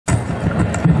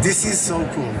This is so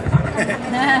cool.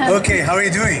 Okay, how are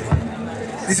you doing?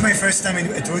 This is my first time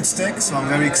at RootsTECH, so I'm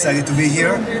very excited to be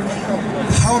here.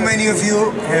 How many of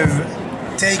you have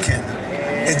taken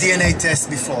a DNA test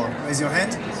before? Raise your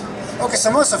hand. Okay, so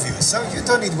most of you. So you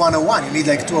don't need 101, you need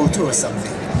like 202 or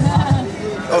something.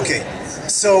 Okay,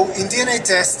 so in DNA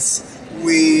tests,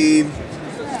 we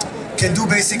can do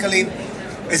basically,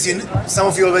 as some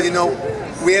of you already know,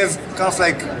 we have kind of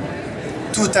like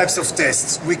two types of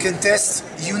tests. We can test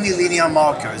unilinear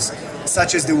markers,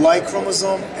 such as the Y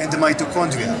chromosome and the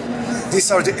mitochondria.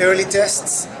 These are the early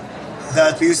tests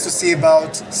that we used to see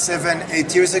about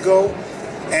 7-8 years ago,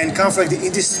 and kind of like the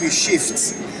industry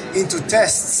shifts into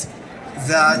tests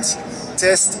that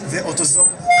test the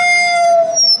autosomal.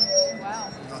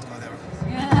 Not go there.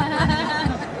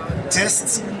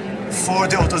 Tests for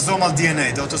the autosomal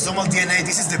DNA. The autosomal DNA,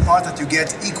 this is the part that you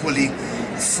get equally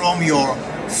from your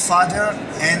father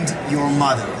and your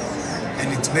mother.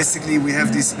 And it's basically, we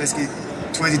have this basically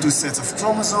 22 sets of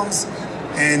chromosomes,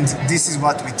 and this is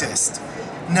what we test.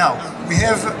 Now, we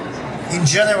have, in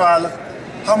general,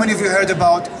 how many of you heard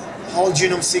about whole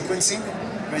genome sequencing?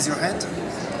 Raise your hand.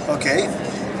 Okay.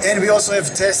 And we also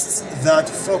have tests that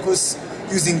focus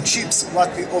using chips,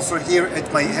 what we offer here at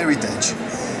MyHeritage.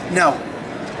 Now,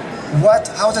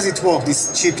 how does it work,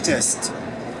 this chip test?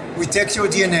 We take your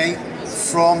DNA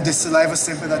from the saliva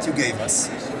sample that you gave us,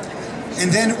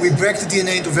 and then we break the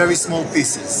DNA into very small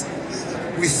pieces.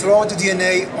 We throw the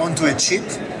DNA onto a chip,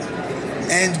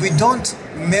 and we don't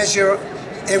measure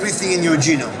everything in your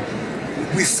genome.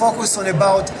 We focus on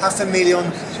about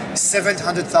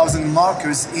 500,700,000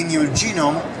 markers in your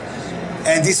genome,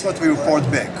 and this is what we report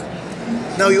back.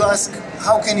 Now you ask,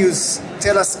 how can you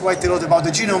tell us quite a lot about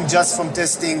the genome just from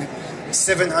testing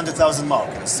 700,000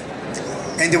 markers?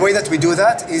 And the way that we do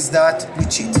that is that we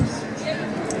cheat.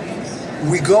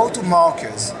 We go to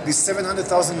markers, these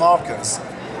 700,000 markers,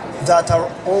 that are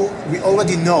we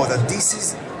already know that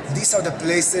these are the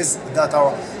places that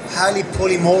are highly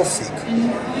polymorphic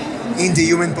in the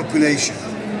human population.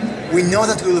 We know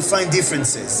that we will find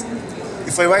differences.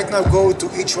 If I right now go to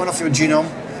each one of your genome,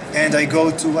 and I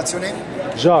go to, what's your name?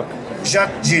 Jacques.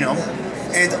 Jacques' genome,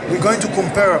 and we're going to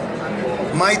compare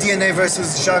my DNA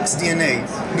versus Jacques' DNA,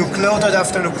 nucleotide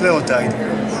after nucleotide,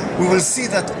 we will see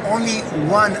that only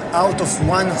 1 out of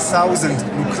 1,000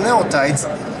 nucleotides,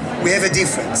 we have a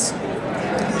difference.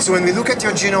 So when we look at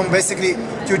your genome, basically,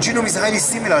 your genome is highly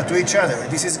similar to each other.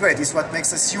 This is great, this is what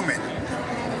makes us human.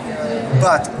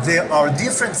 But there are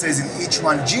differences in each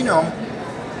one genome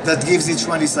that gives each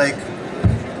one this like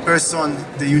person,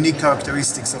 the unique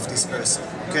characteristics of this person,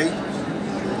 okay?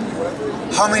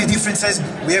 How many differences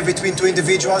we have between two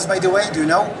individuals, by the way? Do you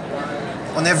know?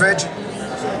 On average,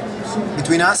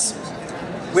 between us?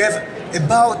 We have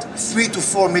about 3 to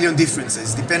 4 million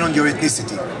differences, depending on your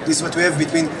ethnicity. This is what we have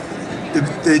between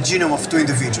the genome of two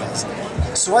individuals.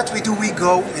 So what we do, we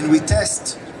go and we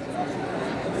test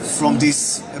from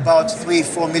these about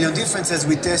 3-4 million differences,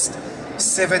 we test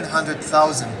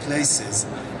 700,000 places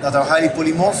that are highly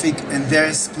polymorphic, and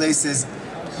these places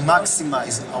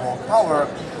maximize our power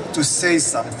to say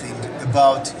something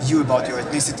about you, about your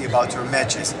ethnicity, about your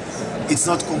matches. It's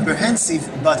not comprehensive,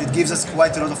 but it gives us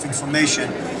quite a lot of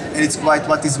information, and it's quite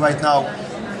what is right now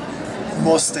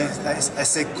most, I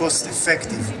say, cost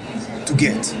effective to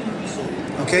get.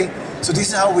 Okay? So this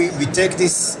is how we take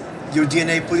this, your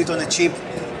DNA, put it on a chip,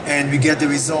 and we get the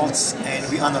results and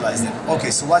we analyze them.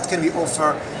 Okay, so what can we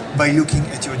offer by looking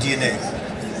at your DNA?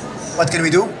 What can we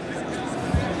do?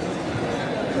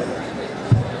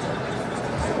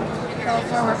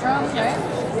 Where we're from, right?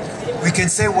 We can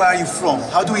say, where are you from?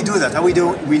 How do we do that? How we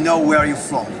know where are you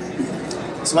from?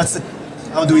 So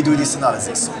how do we do this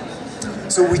analysis?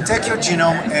 So we take your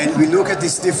genome and we look at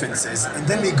these differences, and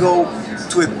then we go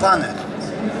to a panel,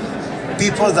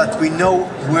 people that we know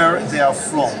where they are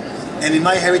from. And in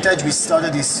MyHeritage, we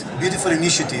started this beautiful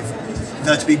initiative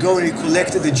that we go and we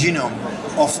collected the genome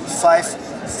of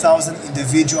 5,000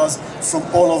 individuals from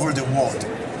all over the world.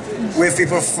 Where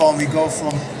people from, we go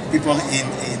from people in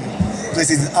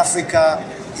places in Africa,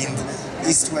 in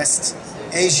East-West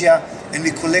Asia, and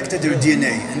we collected their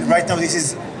DNA. And right now this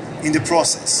is in the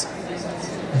process.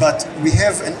 But we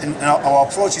have, our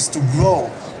approach is to grow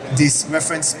this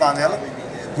reference panel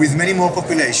with many more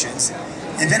populations.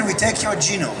 And then we take your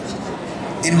genome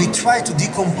and we try to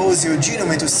decompose your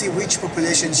genome and to see which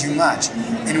populations you match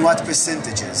and what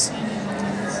percentages.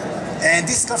 And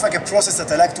this is kind of like a process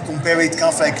that I like to compare it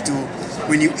kind of like to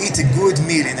when you eat a good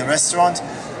meal in a restaurant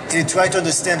and you try to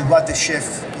understand what the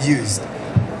chef used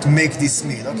to make this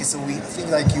meal. Okay, so we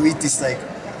think like you eat this like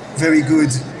very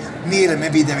good meal, and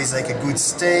maybe there is like a good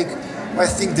steak, I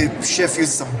think the chef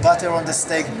used some butter on the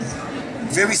steak.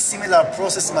 Very similar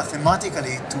process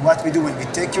mathematically to what we do when we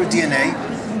take your DNA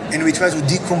and we try to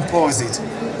decompose it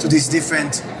to these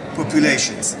different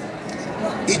populations.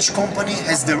 Each company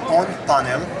has their own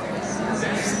panel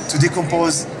to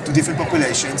decompose to different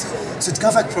populations, so it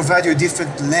kind of like provides you a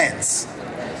different lens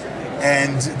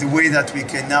and the way that we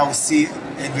can now see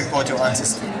and report your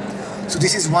ancestry. So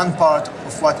this is one part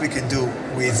of what we can do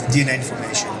with DNA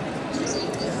information.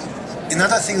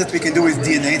 Another thing that we can do with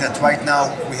DNA that right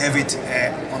now we have it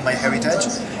on MyHeritage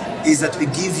is that we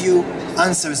give you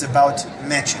answers about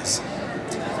matches.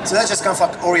 So let's just kind of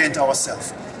like orient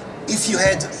ourselves. If you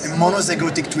had a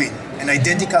monozygotic twin, an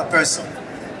identical person,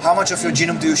 how much of your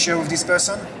genome do you share with this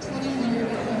person?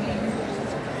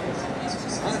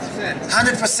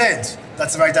 100%.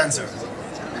 That's the right answer.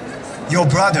 Your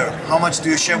brother, how much do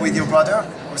you share with your brother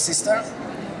or sister?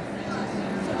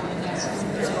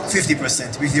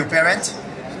 50%. With your parent?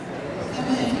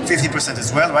 50%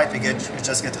 as well, right? We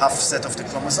just get half set of the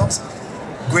chromosomes.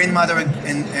 Grandmother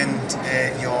and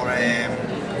your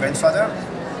grandfather?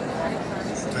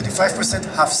 25%.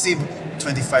 Half sib,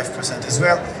 25% as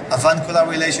well. Avuncular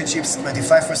relationships,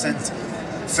 25%.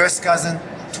 First cousin,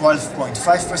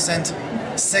 12.5%.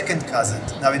 Second cousin,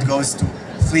 now it goes to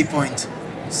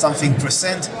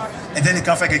 3.something%, and then it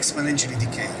kind of like exponentially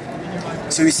decay.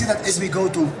 So you see that as we go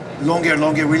to longer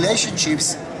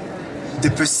relationships, the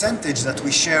percentage that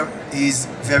we share is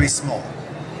very small.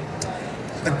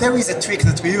 But there is a trick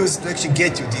that we use to actually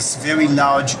get you these very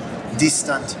large,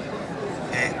 distant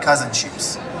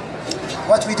cousinships.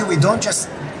 What we do, we don't just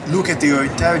look at your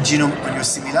entire genome on your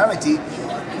similarity,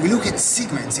 we look at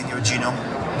segments in your genome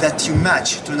that you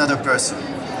match to another person.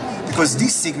 Because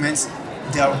these segments,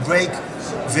 they break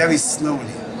very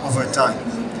slowly over time.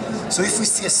 So if we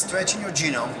see a stretch in your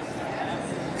genome,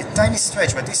 a tiny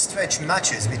stretch, but this stretch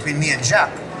matches between me and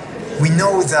Jacques, we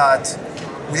know that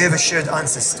we have a shared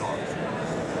ancestor.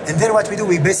 And then what we do,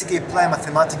 we basically apply a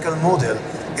mathematical model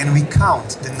and we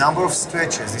count the number of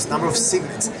stretches, this number of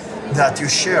segments that you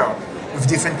share with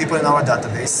different people in our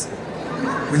database.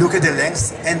 We look at the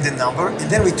length and the number, and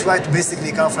then we try to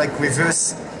basically kind of like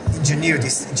reverse engineer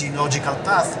this genealogical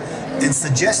path and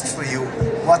suggest for you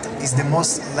what is the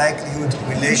most likelihood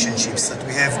relationships that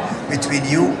we have between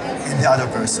you and the other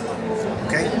person.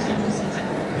 Okay?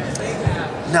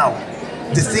 Now,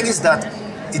 the thing is that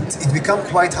it becomes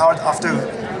quite hard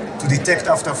to detect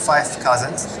after 5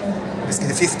 cousins. Basically,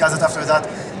 the 5th cousin after that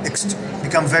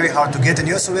becomes very hard to get, and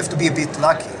you also have to be a bit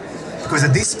lucky, because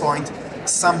at this point,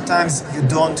 sometimes you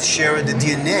don't share the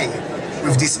DNA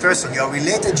with this person. You are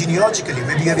related genealogically.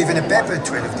 Maybe you have even a paper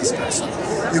trail of this person.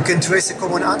 You can trace a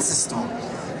common ancestor.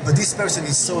 But this person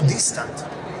is so distant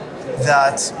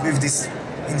that with this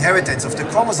inheritance of the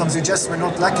chromosomes, you just were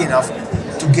not lucky enough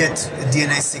to get a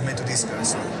DNA segment to this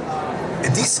person.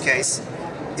 In this case,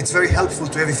 it's very helpful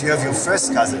to have, if you have your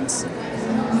first cousins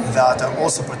that are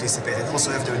also participating,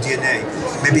 also have their DNA.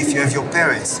 Maybe if you have your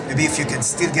parents, maybe if you can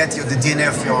still get the DNA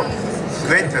of your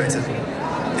grandparents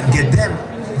and get them,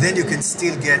 then you can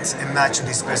still get a match to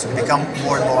this person. You become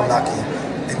more and more lucky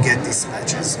and get these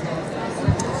matches.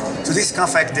 So this is kind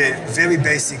of like the very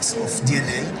basics of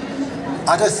DNA.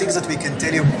 Other things that we can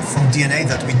tell you from DNA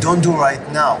that we don't do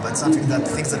right now, but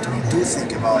things that we do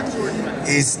think about,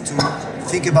 is to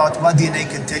think about what DNA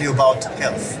can tell you about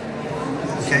health.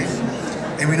 Okay?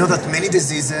 And we know that many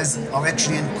diseases are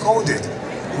actually encoded.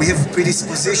 We have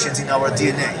predispositions in our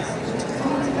DNA.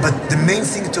 But the main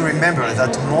thing to remember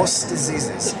that most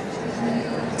diseases,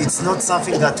 it's not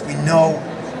something that we know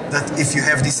that if you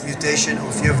have this mutation or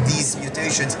if you have these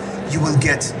mutations, you will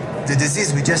get the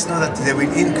disease. We just know that they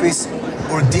will increase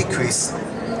or decrease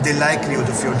the likelihood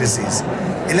of your disease.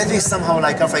 And let me somehow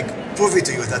prove it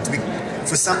to you that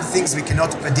for some things we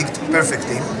cannot predict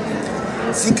perfectly.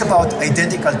 Think about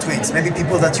identical twins, maybe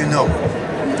people that you know.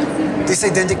 These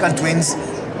identical twins,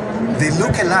 they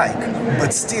look alike,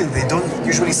 but still they don't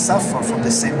usually suffer from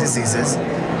the same diseases,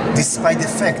 despite the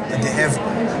fact that they have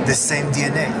the same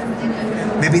DNA.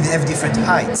 Maybe they have different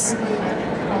heights.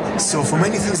 So for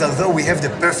many things, although we have the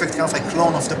perfect kind of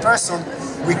clone of the person,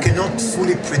 we cannot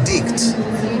fully predict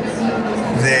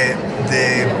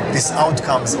these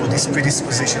outcomes or these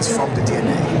predispositions from the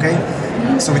DNA, okay?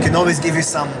 So we can always give you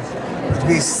at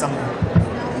least some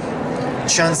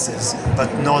chances,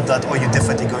 but not that, oh, you're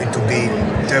definitely going to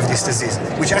have this disease.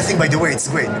 Which I think, by the way, it's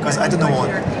great, because I don't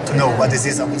want to know what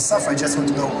disease I will suffer. I just want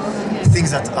to know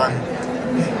things that I'm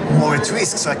more at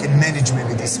risk, so I can manage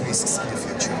maybe these risks in the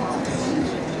future.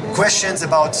 Questions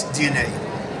about DNA?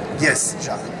 Yes,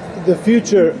 Jacques. The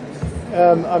future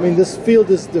I mean, this field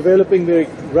is developing very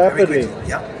rapidly.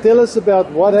 Yeah. Tell us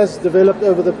about what has developed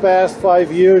over the past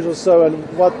 5 years or so, and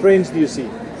what trends do you see?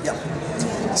 Yeah.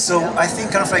 So I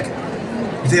think kind of like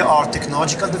there are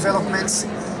technological developments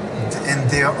and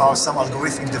there are some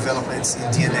algorithmic developments in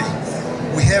DNA.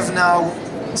 We have now,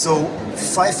 so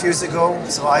 5 years ago,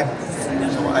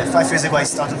 5 years ago I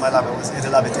started my lab. I was at the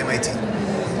lab at MIT.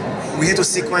 We had to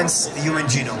sequence the human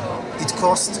genome. It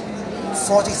cost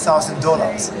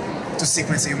 $40,000 to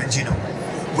sequence a human genome.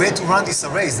 We had to run these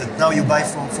arrays that now you buy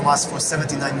from us for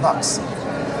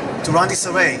 $79. To run this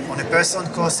array on a person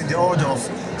costs in the order of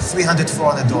 $300,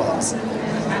 $400.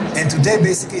 And today,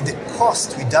 basically, the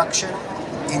cost reduction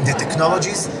in the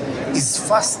technologies is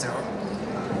faster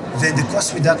than the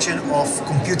cost reduction of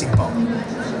computing power.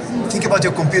 Think about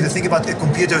your computer. Think about a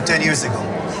computer 10 years ago.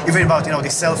 Even about the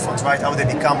cell phones, right? How they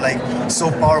become like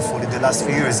so powerful in the last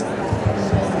few years.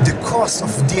 The cost of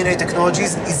DNA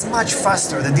technologies is much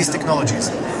faster than these technologies.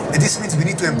 And this means we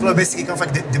need to employ basically kind of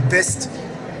like the best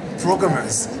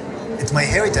programmers at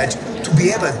MyHeritage to be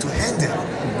able to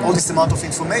handle all this amount of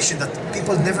information that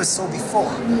people never saw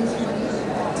before.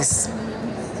 These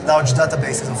large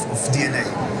databases of DNA.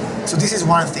 So this is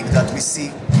one thing that we see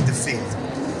in the field.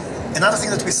 Another thing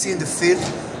that we see in the field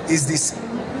is this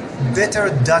better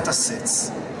data sets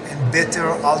and better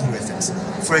algorithms.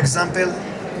 For example,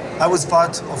 I was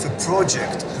part of a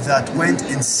project that went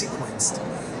and sequenced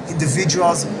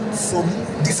individuals from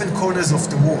different corners of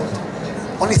the world.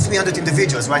 Only 300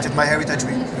 individuals, right? At MyHeritage,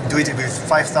 we do it with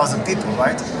 5,000 people,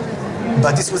 right?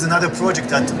 But this was another project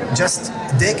that just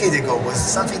a decade ago was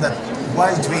something that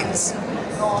wild dreams.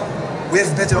 We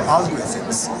have better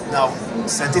algorithms now,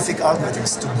 scientific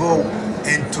algorithms, to go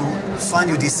and to find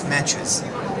you these matches.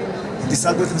 These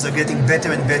algorithms are getting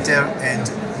better and better,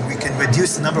 and we can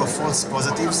reduce the number of false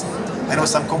positives. I know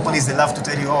some companies, they love to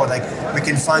tell you, oh, like, we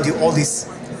can find you all these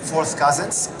fourth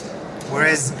cousins,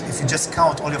 whereas if you just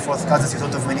count all your fourth cousins, you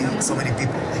don't have so many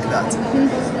people like that.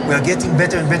 We are getting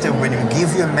better and better when we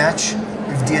give you a match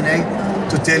with DNA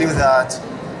to tell you that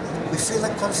we feel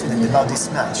like confident about this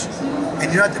match.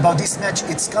 And about this match,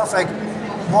 it's kind of like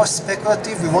more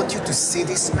speculative. We want you to see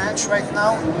this match right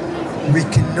now. We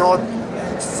cannot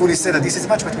fully say that this is a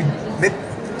match, but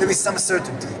there is some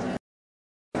certainty.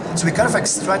 So we kind of like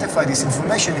stratify this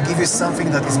information and give you something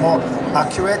that is more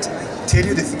accurate, tell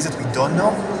you the things that we don't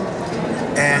know,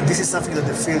 and this is something that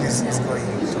the field is going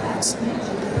towards.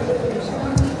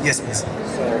 Yes, please.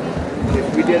 So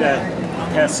if we did a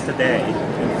test today,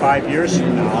 and 5 years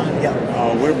from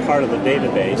now, we're part of the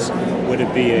database, would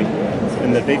it be,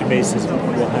 and the databases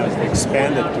will have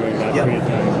expanded during that period of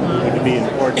time, would it be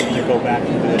important to go back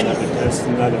and do another test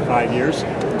in another 5 years?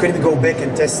 Can we go back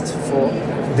and test for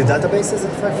the databases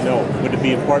in 5 years? No. Would it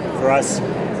be important for us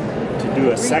to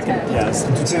do a second test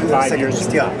 5 years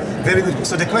from now? Yeah, very good.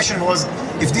 So the question was,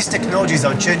 if these technologies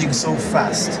are changing so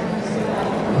fast,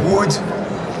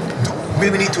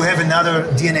 will we need to have another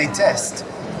DNA test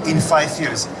in 5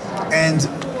 years? And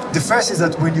the first is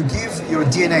that when you give your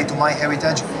DNA to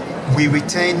MyHeritage, we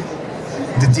retain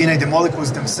the DNA, the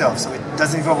molecules themselves. So it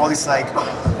doesn't involve all this like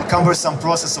cumbersome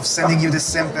process of sending you the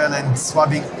sample and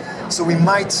swabbing. So we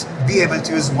might be able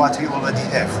to use what we already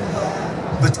have.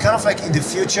 But kind of like in the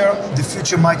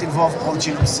future might involve whole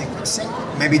genome sequencing,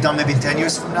 maybe 10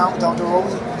 years from now, down the road.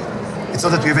 It's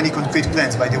not that we have any concrete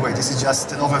plans, by the way. This is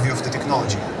just an overview of the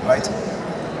technology, right?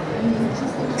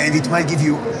 And it might give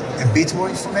you a bit more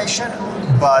information,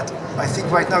 but I think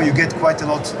right now you get quite a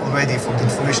lot already from the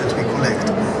information that we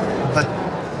collect. But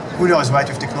who knows, right,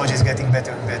 if technology is getting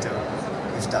better and better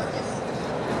with that.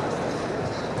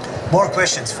 More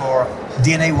questions for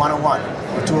DNA 101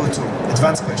 or 202,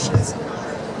 advanced questions.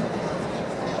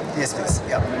 Yes, please,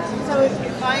 yeah. So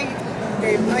if I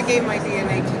gave my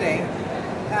DNA today,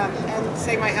 and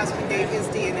say my husband gave his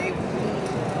DNA,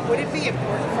 would it be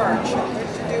important for our children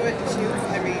to do it too?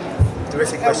 I mean...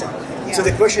 Terrific question. So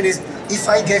the question is, if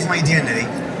I gave my DNA,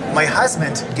 my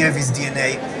husband gave his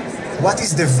DNA, what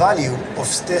is the value of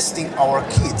testing our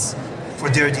kids for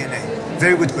their DNA?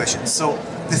 Very good question. So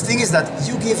the thing is that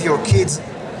you give your kids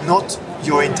not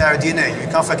your entire DNA.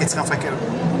 It's kind of like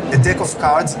a deck of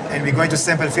cards, and we're going to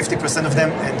sample 50% of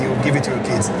them, and you give it to your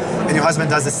kids. And your husband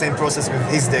does the same process with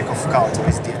his deck of cards, with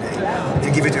his DNA.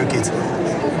 You give it to your kids.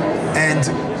 And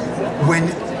when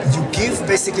you give,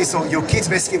 basically, so your kids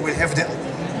basically will have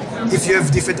if you have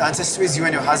different ancestries, you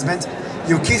and your husband,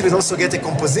 your kids will also get a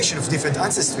composition of different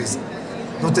ancestries.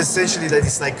 Not essentially that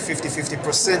it's like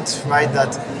 50-50%, right,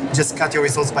 that just cut your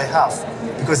results by half,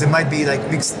 because they might be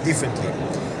like mixed differently.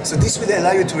 So this will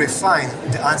allow you to refine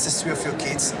the ancestry of your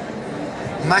kids,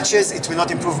 Matches, it will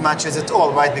not improve matches at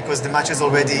all, right? Because the matches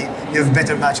already, you have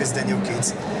better matches than your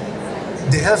kids.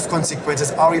 The health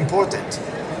consequences are important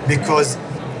because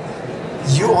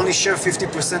you only share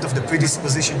 50% of the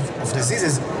predisposition of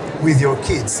diseases with your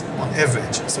kids on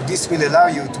average. So this will allow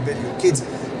you to bet your kids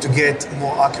to get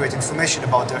more accurate information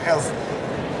about their health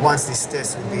once this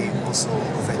test will be also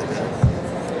available.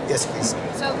 Yes, please.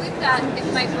 So with that,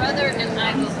 if my brother and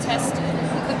I will test it,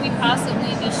 could we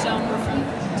possibly be shown we're from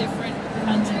different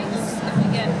countries if we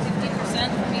get 50%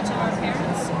 from each of our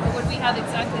parents? Or would we have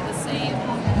exactly the same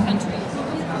country?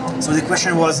 So the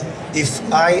question was, if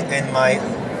I and my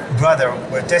brother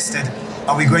were tested,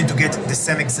 are we going to get the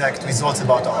same exact results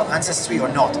about our ancestry or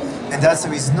not? And the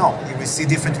answer is no. You will see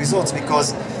different results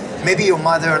because maybe your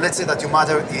mother, let's say that your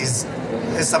mother has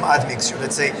some admixture,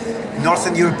 let's say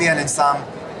Northern European and some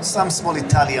small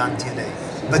Italian DNA.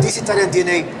 But this Italian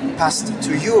DNA passed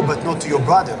to you, but not to your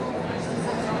brother.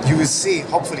 You will see,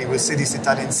 hopefully, you will see this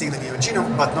Italian signal in your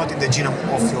genome, but not in the genome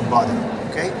of your brother.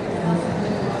 Okay?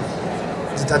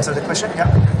 Does that answer the question? Yeah.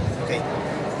 Okay.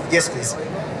 Yes, please.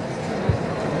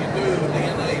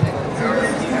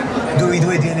 Do we do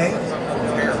a DNA?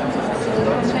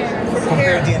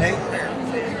 Compare DNA?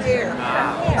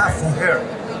 From hair.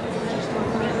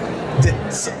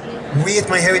 We at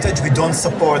MyHeritage, we don't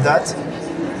support that.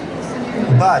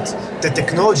 But the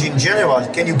technology in general,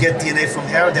 can you get DNA from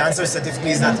hair? The answer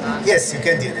scientifically is that yes, you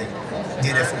can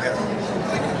DNA from hair.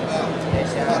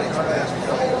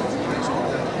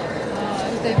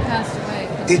 They've passed away.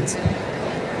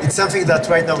 It's something that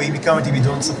right now we currently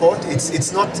don't support.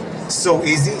 It's not so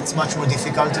easy. It's much more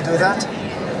difficult to do that.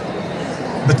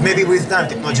 But maybe with time,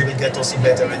 technology will get also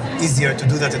better and easier to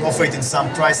do that and offer it in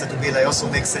some price that will be like also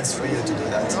make sense for you to do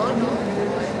that.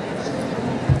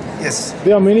 Yes.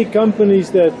 There are many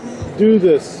companies that do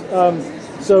this.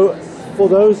 So for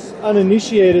those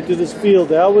uninitiated to this field,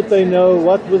 how would they know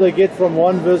what will they get from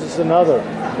one versus another?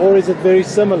 Or is it very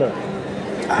similar?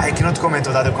 I cannot comment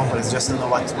on other companies, just to know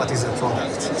what is the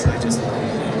product. So I just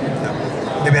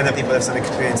maybe other people have some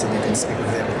experience and you can speak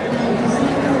with them.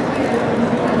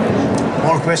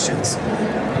 More questions?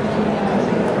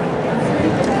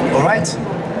 All right.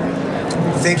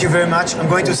 Thank you very much. I'm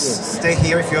going to stay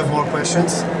here if you have more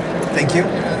questions. Thank you.